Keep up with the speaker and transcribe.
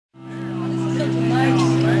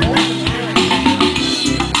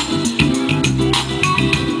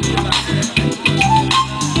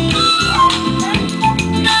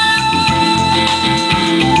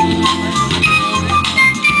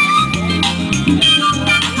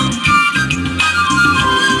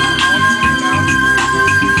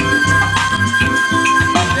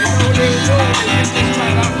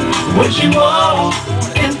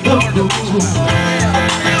I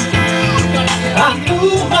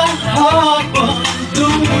knew my heart was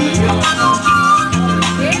doomed.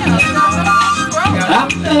 I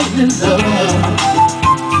fell in love.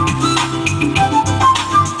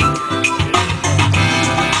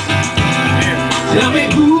 Tell me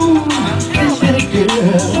who is that girl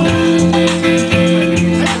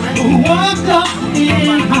who walked up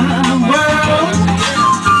in my world?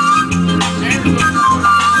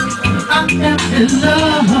 I am in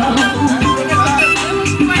love.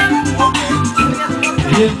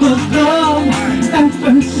 It was love at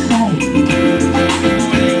first sight.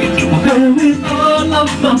 I fell with all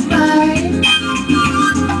of my might.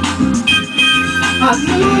 I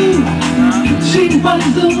knew she was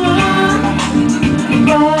the one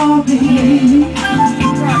for me.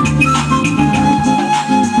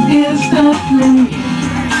 Instantly.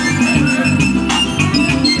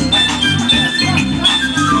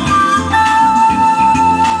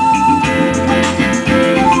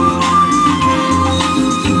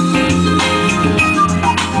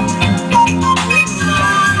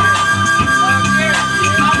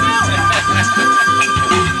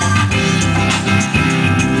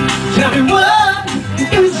 Tell me what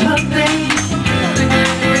is her name?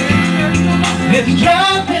 It's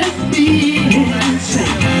driving me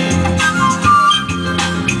insane.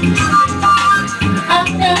 I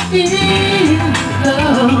am in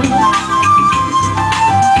love.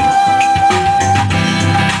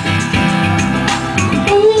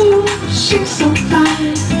 Ooh, she's so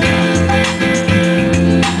fine.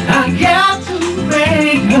 I got to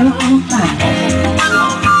make her mine.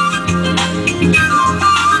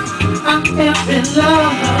 In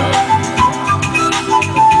love,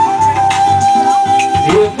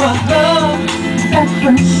 it was love at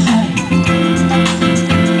first sight.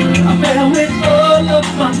 I fell with all of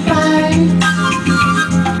my might.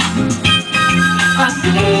 I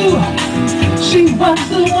knew she was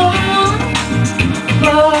the one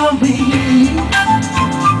for me.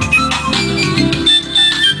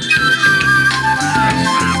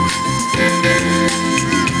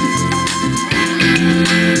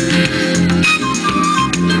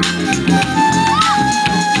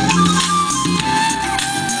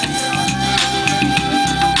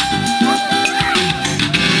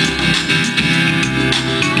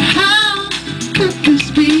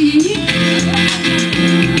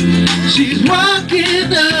 She's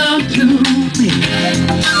walking up to me.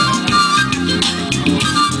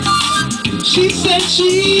 She said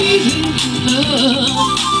she's in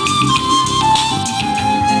love.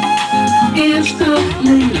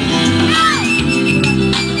 Instantly.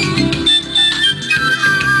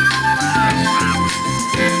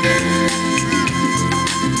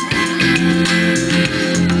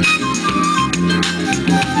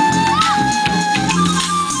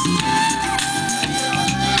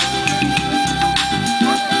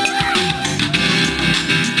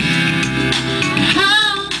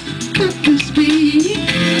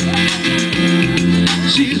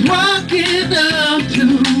 She's walking up to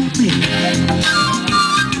me.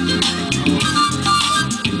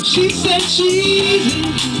 She said she's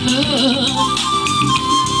in love.